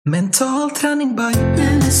Mental träning by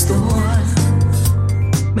Unestål.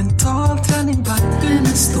 Mental träning by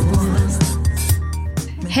Unestål.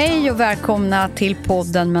 Hej och välkomna till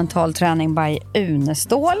podden Mental träning by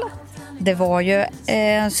Unestål. Det var ju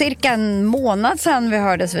cirka en månad sedan vi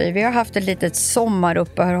hördes vid. Vi har haft ett litet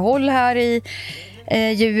sommaruppehåll här i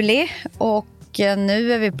juli. Och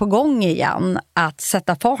nu är vi på gång igen att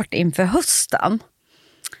sätta fart inför hösten.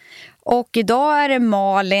 Och idag är det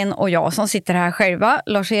Malin och jag som sitter här själva.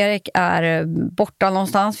 Lars-Erik är borta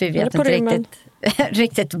någonstans. Vi vet inte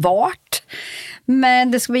riktigt vart.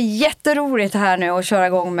 Men det ska bli jätteroligt här nu att köra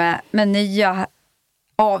igång med nya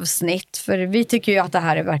avsnitt. För vi tycker ju att det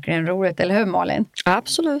här är verkligen roligt, eller hur Malin?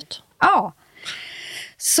 Absolut. Ja.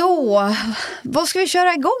 Så, vad ska vi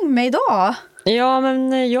köra igång med idag? Ja,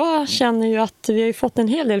 men jag känner ju att vi har ju fått en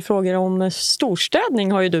hel del frågor om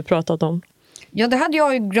storstädning, har ju du pratat om. Ja, det hade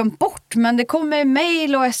jag ju glömt bort, men det kommer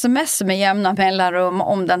mejl och sms med jämna mellanrum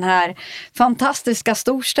om den här fantastiska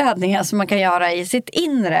storstädningen som man kan göra i sitt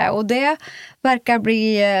inre. Och det verkar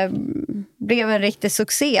blev en riktig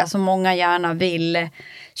succé som många gärna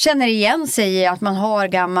känner igen sig i, att man har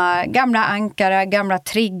gamla ankare, gamla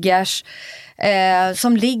triggers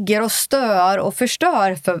som ligger och stör och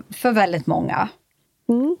förstör för väldigt många.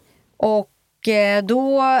 Mm. Och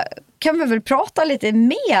då kan vi väl prata lite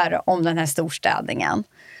mer om den här storstädningen.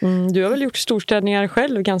 Du har väl gjort storstädningar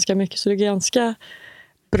själv ganska mycket, så det är ganska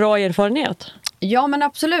bra erfarenhet. Ja, men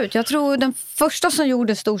absolut. Jag tror den första som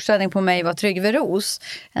gjorde storstädning på mig var Tryggve Roos,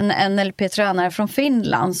 en NLP-tränare från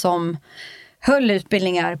Finland som höll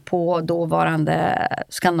utbildningar på dåvarande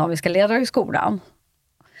Skandinaviska ledarhögskolan.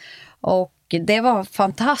 Och det var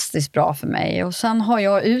fantastiskt bra för mig. Och sen har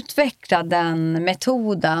jag utvecklat den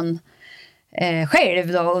metoden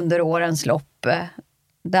själv då under årens lopp,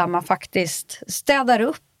 där man faktiskt städar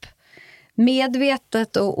upp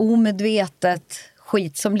medvetet och omedvetet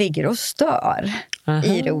skit som ligger och stör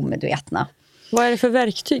i det omedvetna. Vad är det för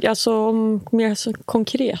verktyg? Alltså mer så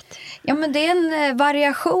konkret? Ja, men det är en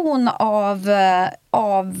variation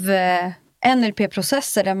av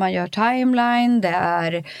NLP-processer där man gör timeline. Det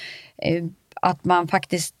är att man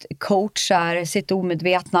faktiskt coachar sitt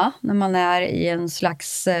omedvetna när man är i en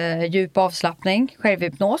slags djup avslappning,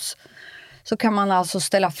 självhypnos. Så kan man alltså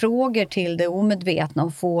ställa frågor till det omedvetna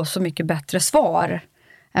och få så mycket bättre svar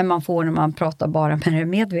än man får när man pratar bara med det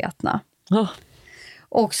medvetna. Oh.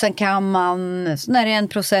 Och sen kan man, när det är en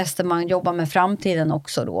process där man jobbar med framtiden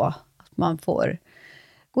också då, att man får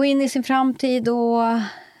gå in i sin framtid och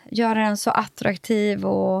göra den så attraktiv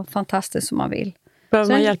och fantastisk som man vill.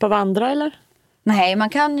 Behöver man hjälp av andra eller? Nej,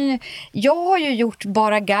 jag har ju gjort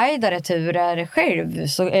bara guidade turer själv,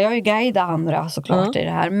 så jag har ju guidat andra såklart i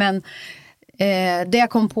det här. Men det jag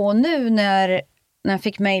kom på nu när jag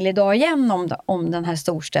fick mejl idag igen om den här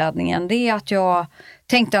storstädningen, det är att jag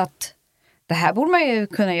tänkte att det här borde man ju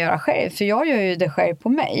kunna göra själv, för jag gör ju det själv på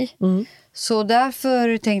mig. Så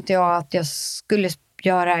därför tänkte jag att jag skulle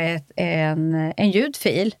göra en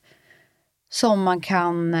ljudfil som man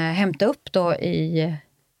kan hämta upp då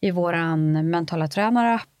i våran mentala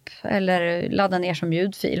tränarapp eller ladda ner som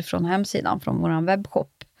ljudfil från hemsidan, från våran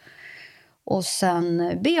webbshop. Och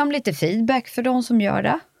sen be om lite feedback för de som gör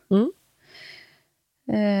det.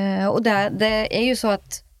 Och det är ju så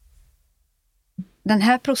att den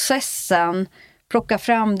här processen plockar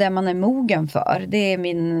fram det man är mogen för. Det är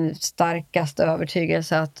min starkaste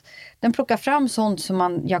övertygelse, att den plockar fram sånt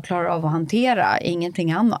som jag klarar av att hantera,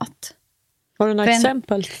 ingenting annat. Har du några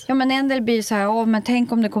exempel? Ja, men en del blir så här, men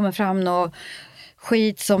tänk om det kommer fram något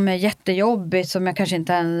skit som är jättejobbigt som jag kanske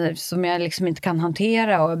inte, som jag liksom inte kan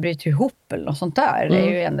hantera och jag bryter ihop eller något sånt där. Det är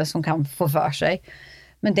ju en del som kan få för sig.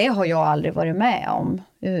 Men det har jag aldrig varit med om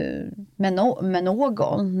med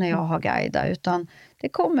någon när jag har guidat, utan det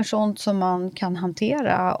kommer sånt som man kan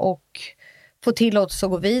hantera och få tillåtelse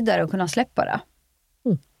att gå vidare och kunna släppa det.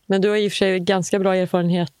 Men du har i och för sig ganska bra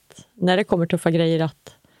erfarenhet när det kommer tuffa grejer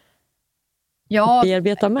att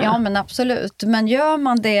bearbeta med. Ja, men absolut. Men gör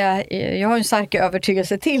man det, jag har en stark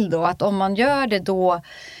övertygelse till då, att om man gör det då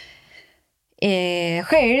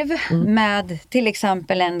själv med till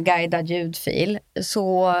exempel en guidad ljudfil,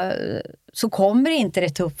 så kommer inte det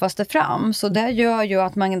tuffaste fram. Så det gör ju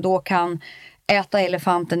att man då kan äta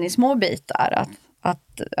elefanten i små bitar.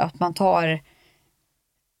 Att man tar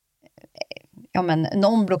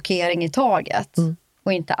någon blockering i taget.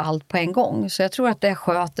 Och inte allt på en gång. Så jag tror att det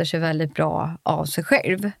sköter sig väldigt bra av sig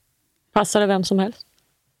själv. Passar det vem som helst?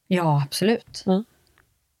 Ja, absolut.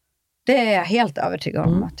 Det är jag helt övertygad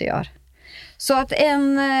om att det gör. Så att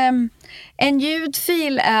en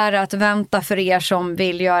ljudfil är att vänta för er som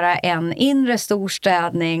vill göra en inre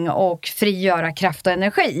storstädning och frigöra kraft och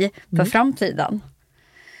energi för framtiden.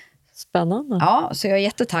 Spännande. Ja, så jag är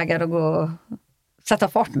jättetaggad att gå och sätta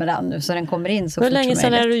fart med den nu så den kommer in så Hur fort länge som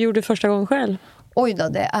sedan är möjligt. det du gjorde första gången själv? Oj då,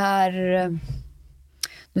 det är...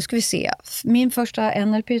 Nu ska vi se. Min första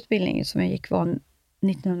NLP-utbildning som jag gick var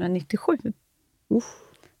 1997.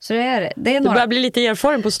 Så det är Du några... börjar bli lite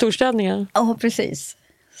erfaren på storstädningar. Ja, precis.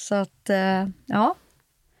 Så att, ja.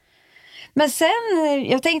 Men sen,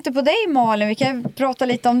 jag tänkte på dig Malin, vi kan prata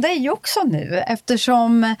lite om dig också nu.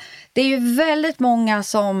 Eftersom det är ju väldigt många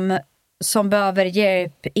som behöver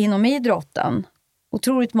hjälp inom idrotten.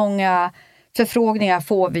 Otroligt många förfrågningar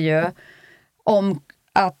får vi ju om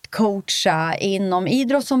att coacha inom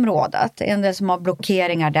idrottsområdet. En del som har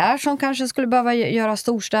blockeringar där som kanske skulle behöva göra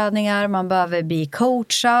storstädningar. Man behöver bli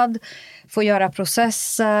coachad, få göra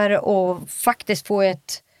processer och faktiskt få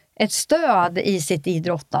ett stöd i sitt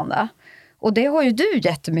idrottande. Och det har ju du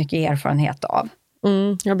jättemycket erfarenhet av.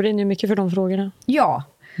 Jag brinner ju mycket för de frågorna. Ja.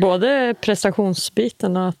 Både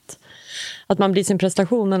prestationsbiten, att man blir sin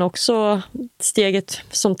prestation, men också steget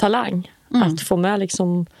som talang. Att få med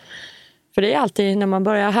liksom... För det är alltid när man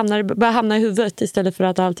börjar hamna i huvudet istället för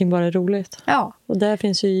att allting bara är roligt. Ja. Och där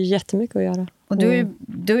finns ju jättemycket att göra. Och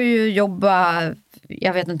du har ju jobbat,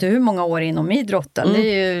 jag vet inte hur många år inom idrotten. Det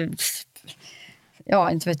är ju,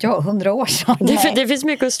 ja inte vet jag, 100 år sedan. Det finns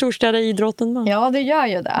mycket att storstäda i idrotten med. Ja, det gör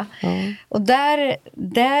ju det. Ja. Och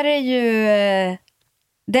där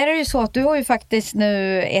är ju så att du har ju faktiskt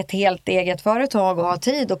nu ett helt eget företag och har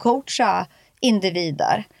tid att coacha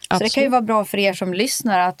individer. Så Absolut. det kan ju vara bra för er som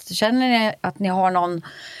lyssnar att känner ni att ni har någon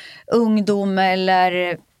ungdom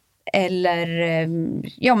eller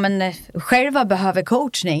ja men själva behöver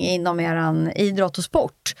coachning inom eran idrott och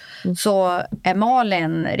sport så är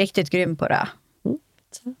Malin riktigt grym på det.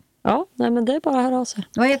 Ja, nej, men det är bara att höra av sig.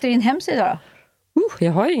 Vad heter din hemsida då?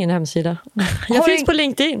 Jag har ju ingen hemsida. Jag finns på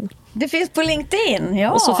LinkedIn. Det finns på LinkedIn,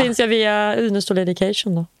 ja. Och så finns jag via Unestål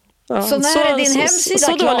Education då. Ja, så när är din hemsida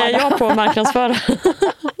så klar? dålig är jag på att marknadsföra.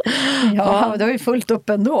 Ja, det är ju fullt upp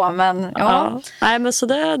ändå, men ja. Nej, men så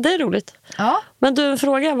det är roligt. Ja. Men du, en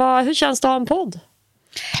fråga, hur känns det att ha en podd?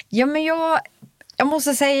 Ja, men jag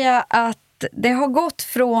måste säga att det har gått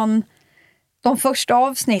från de första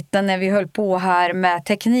avsnitten när vi höll på här med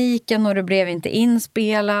tekniken och det blev inte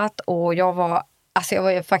inspelat och jag var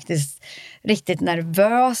ju faktiskt riktigt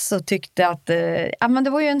nervös och tyckte att men det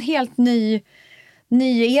var ju en helt ny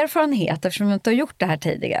erfarenhet eftersom jag inte har gjort det här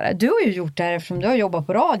tidigare. Du har ju gjort det här eftersom du har jobbat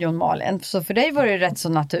på radion, Malin. Så för dig var det rätt så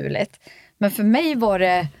naturligt. Men för mig var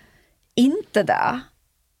det inte det.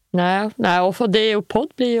 Nej, och för det och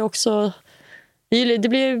podd blir ju också... Det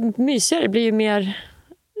blir mysigare, det blir ju mer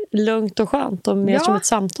lugnt och skönt och mer som ett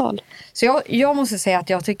samtal. Så jag måste säga att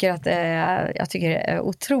jag tycker att det är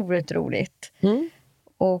otroligt roligt.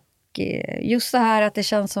 Och just det här att det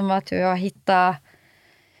känns som att vi har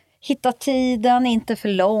hittat tiden, inte för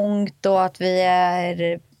långt och att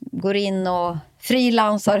vi går in och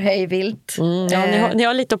frilansar hejvilt. Ja, ni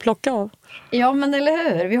har lite att plocka av. Ja, men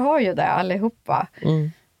eller hur? Vi har ju det allihopa.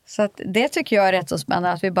 Så att det tycker jag är rätt så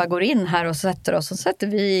spännande att vi bara går in här och sätter oss och sätter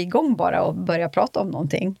vi igång bara och börjar prata om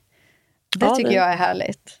någonting. Det tycker jag är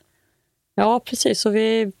härligt. Ja, precis. Och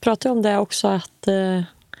vi pratar om det också att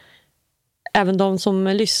även de som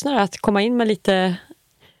lyssnar att komma in med lite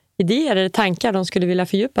idéer eller tankar de skulle vilja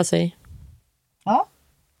fördjupa sig.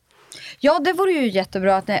 Ja, det vore ju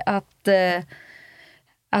jättebra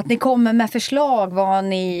att ni kommer med förslag vad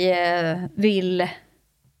ni vill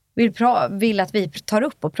att vi tar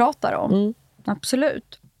upp och pratar om.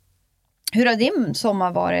 Absolut. Hur har din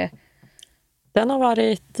sommar varit? Den har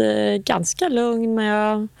varit ganska lugn, men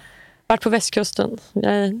jag har varit på västkusten.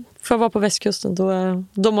 Får jag vara på västkusten,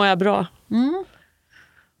 då mår jag bra.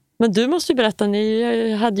 Men du måste ju berätta,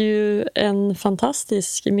 ni hade ju en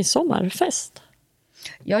fantastisk midsommarfest.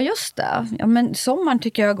 Ja, just det. Ja, men sommaren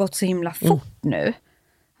tycker jag har gått så himla fort nu.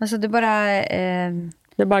 Alltså det bara...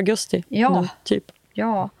 Det är bara augusti. Ja. Nu, typ.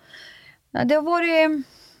 Ja. Det har varit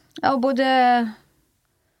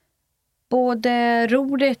både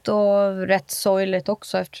roligt och rätt sorgligt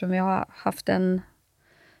också eftersom jag har haft en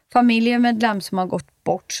familjemedlem som har gått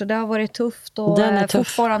bort. Så det har varit tufft och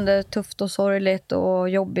fortfarande tufft och sorgligt och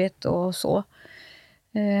jobbigt och så.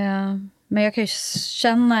 Men jag kan ju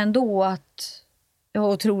känna ändå att jag har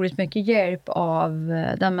otroligt mycket hjälp av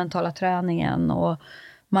den mentala träningen och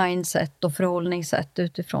mindset och förhållningssätt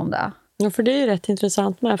utifrån det. Ja, för det är ju rätt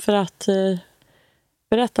intressant med för att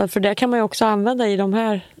berätta. För det kan man ju också använda i de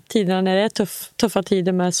här tiderna när det är tuffa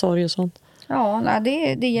tider med sorg och sånt. Ja,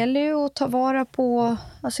 det gäller ju att ta vara på...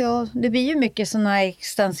 Alltså, det blir ju mycket såna här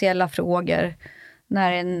existentiella frågor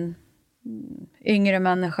när en yngre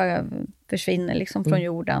människa försvinner liksom från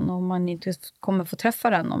jorden och man inte kommer få träffa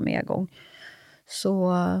den någon mer gång.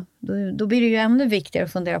 Så då blir det ju ännu viktigare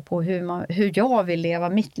att fundera på hur jag vill leva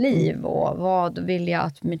mitt liv. Och vad vill jag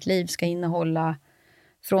att mitt liv ska innehålla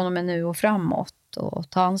från och med nu och framåt. Och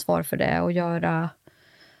ta ansvar för det och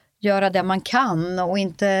göra det man kan och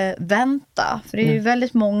inte vänta. För det är ju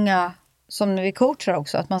väldigt många, som vi coachar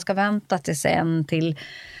också, att man ska vänta till sen,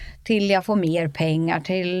 till jag får mer pengar,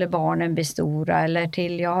 till barnen blir stora eller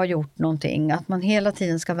till jag har gjort någonting. Att man hela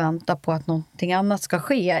tiden ska vänta på att någonting annat ska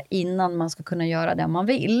ske innan man ska kunna göra det man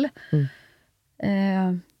vill.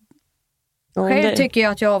 Själv tycker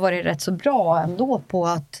jag att jag har varit rätt så bra ändå på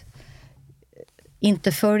att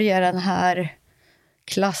inte följa den här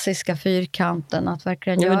klassiska fyrkanten, att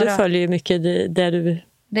verkligen göra... Men du följer ju mycket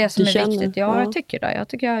det som är känner. Viktigt. Ja, jag tycker det. Jag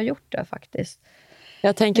tycker jag har gjort det faktiskt.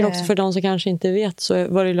 Jag tänker också för de som kanske inte vet, så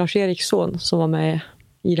var det Lars Eriksson som var med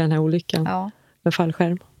i den här olyckan med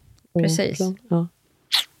fallskärm. Precis.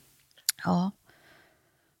 Ja.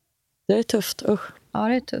 Det är tufft, usch. Ja,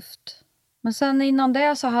 det är tufft. Men sen innan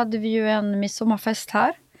det så hade vi ju en midsommarfest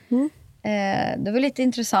här. Det var lite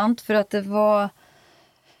intressant för att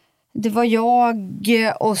det var jag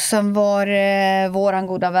och sen var det våran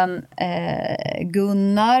goda vän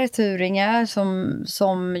Gunnar Turinge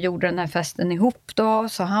som gjorde den här festen ihop då.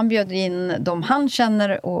 Så han bjöd in dem han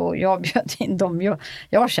känner och jag bjöd in dem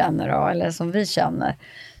jag känner då, eller som vi känner.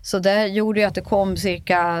 Så det gjorde ju att det kom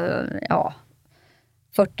cirka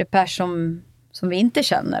 40 personer som vi inte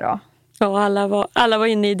känner då. Ja, alla var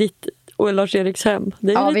inne i ditt och Lars Eriks hem.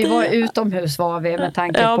 Vi var utomhus med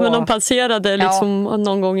tanke på... Ja, men de passerade liksom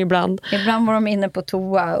någon gång ibland. Ibland var de inne på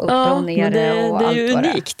toa, upp och nere och det allt. Det är ju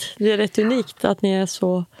unikt. Det är rätt unikt att ni är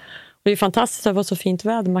så... Och det är fantastiskt att det var så fint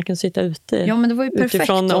väder. Man kan sitta ute. Ja, men det var ju perfekt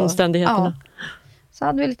utifrån omständigheterna. Ja. Så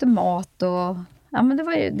hade vi lite mat och... Ja, men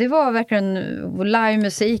det var verkligen...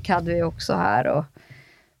 Livemusik hade vi också här och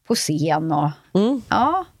på scen. Och,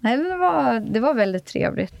 ja, det var väldigt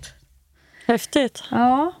trevligt. Häftigt.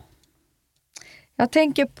 Ja. Jag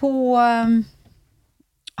tänker på...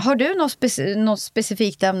 Har du något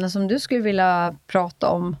specifikt ämne som du skulle vilja prata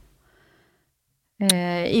om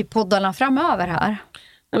i poddarna framöver här?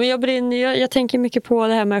 Ja, men jag tänker mycket på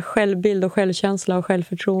det här med självbild och självkänsla och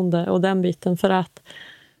självförtroende och den biten. För att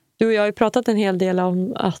du och jag har ju pratat en hel del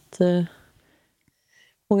om att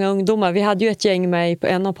många ungdomar... Vi hade ju ett gäng med på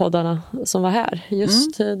en av poddarna som var här.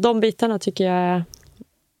 Just de bitarna tycker jag är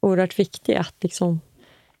oerhört viktiga att liksom...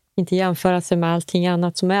 inte jämföra sig med allting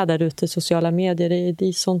annat som är där ute i sociala medier. Det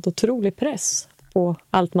är sånt otrolig press på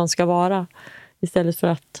allt man ska vara. Istället för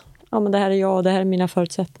att men det här är jag och det här är mina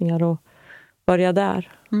förutsättningar och börja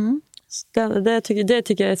där. Det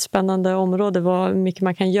tycker jag är ett spännande område. Vad mycket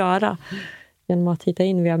man kan göra genom att hitta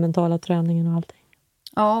in via mentala träningen och allting.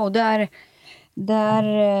 Ja, och där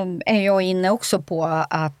är jag inne också på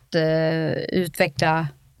att utveckla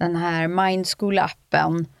den här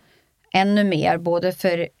Mindschool-appen ännu mer, både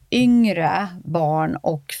för yngre barn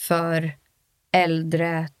och för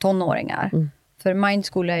äldre tonåringar. För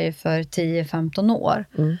Mindschool är ju för 10-15 år.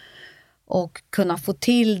 Och kunna få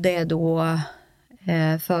till det då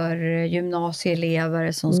för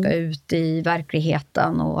gymnasieelever som ska ut i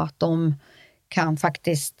verkligheten och att de kan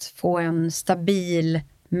faktiskt få en stabil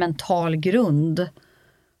mental grund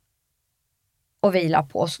och vila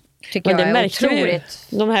på. Men det märkte vi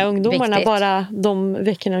de här ungdomarna viktigt. Bara de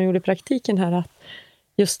veckorna de gjorde praktiken här, att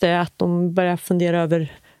just det att de börjar fundera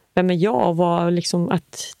över vem är jag och liksom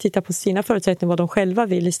att titta på sina förutsättningar, vad de själva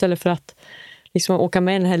vill, istället för att liksom åka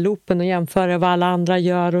med i den här loopen och jämföra vad alla andra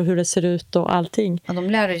gör och hur det ser ut och allting. Ja, de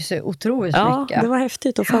lärde sig otroligt mycket. Ja, det var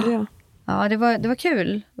häftigt att följa. Ja, det var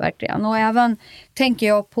kul verkligen. Och även tänker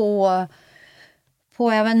jag på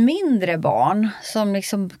även mindre barn som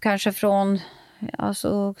liksom kanske från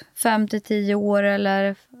 5-10 år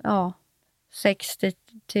eller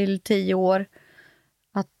 6-10 år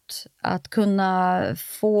att kunna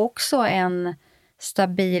få också en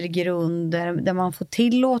stabil grund där man får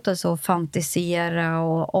tillåta sig att fantisera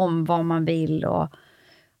och om vad man vill och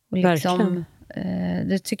liksom,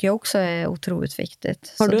 det tycker jag också är otroligt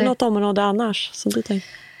viktigt. Har du något område annars som du tänker?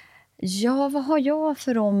 Ja, vad har jag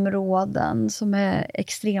för områden som är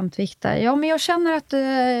extremt viktiga? Ja, men jag känner att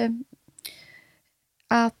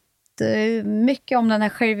mycket om den här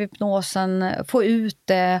självhypnosen, få ut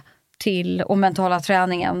det till, och mentala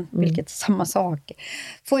träningen, vilket är samma sak.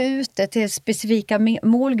 Få ut det till specifika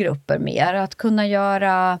målgrupper mer. Att kunna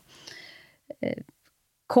göra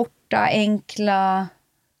korta, enkla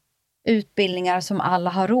utbildningar som alla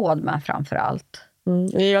har råd med framför allt.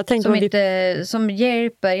 Jag tänkte som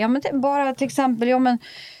hjälper. Ja, men bara till exempel,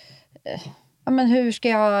 men hur ska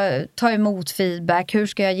jag ta emot feedback? Hur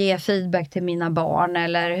ska jag ge feedback till mina barn?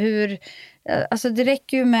 Eller Alltså det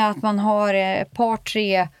räcker ju med att man har ett par,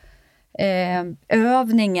 3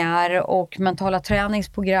 övningar och mentala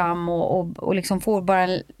träningsprogram och liksom får bara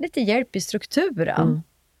lite hjälp i strukturen.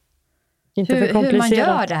 Inte för komplicerat. Hur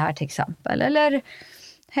man gör det här till exempel. Eller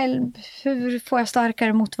hur får jag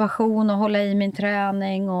starkare motivation att hålla i min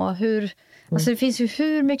träning och alltså det finns ju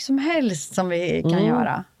hur mycket som helst som vi kan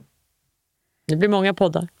göra. Det blir många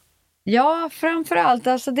poddar. Ja, framförallt.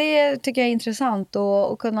 Alltså det tycker jag är intressant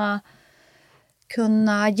att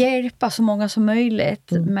kunna hjälpa så många som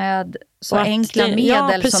möjligt med så enkla medel som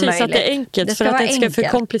möjligt. Ja, precis, att det är enkelt. Det ska för att vara det inte ska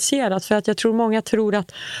enkelt. för komplicerat. För att jag tror många tror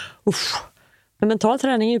att men mental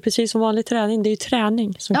träning är ju precis som vanlig träning. Det är ju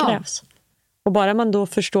träning som krävs. Och bara man då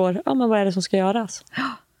förstår, men vad är det som ska göras?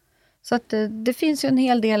 Så att det finns ju en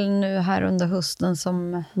hel del nu här under hösten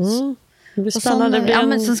som... Det blir spännande.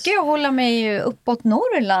 Men sen ska jag hålla mig uppåt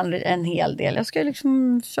Norrland en hel del. Jag ska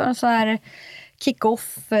liksom köra så här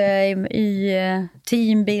kick-off i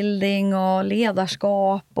teambuilding och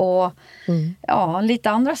ledarskap och lite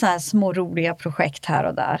andra så här små roliga projekt här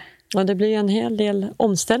och där. Ja, det blir en hel del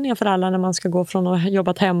omställningar för alla när man ska gå från att ha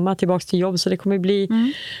jobbat hemma tillbaka till jobb. Så det kommer bli...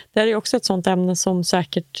 Det är ju också ett sånt ämne som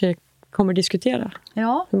säkert kommer diskutera.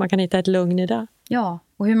 Ja. Hur man kan hitta ett lugn i det. Ja,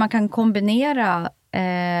 och hur man kan kombinera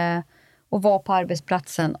och vara på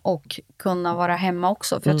arbetsplatsen och kunna vara hemma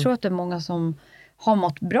också. För jag tror att det är många som har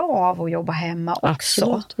mått bra av att jobba hemma också.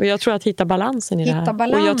 Absolut. Och jag tror att hitta balansen i det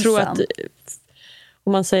här. Och jag tror att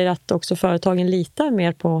om man säger att också företagen litar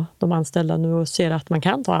mer på de anställda nu och ser att man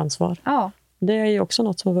kan ta ansvar. Ja. Det är ju också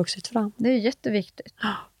något som har vuxit fram. Det är jätteviktigt.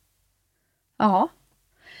 Ja.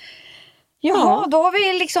 Ja, då har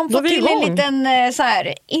vi liksom fått till en liten så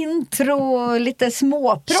här intro, lite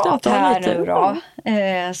småprat här lite. Nu då.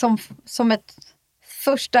 Som ett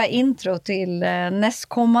första intro till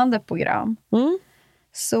nästkommande program.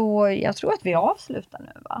 Så jag tror att vi avslutar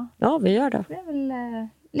nu, va? Ja, vi gör det. Det är väl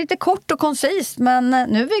lite kort och koncist, men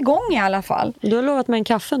nu är vi igång i alla fall. Du har lovat mig en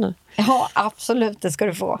kaffe nu. Ja, absolut, det ska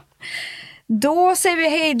du få. Då säger vi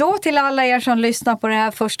hej då till alla er som lyssnar på det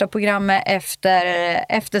här första programmet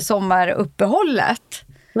efter sommaruppehållet.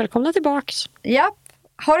 Välkomna tillbaks. Japp,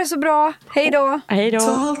 ha det så bra. Hej då. Hej då.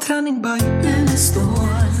 Mental träning by Unestål.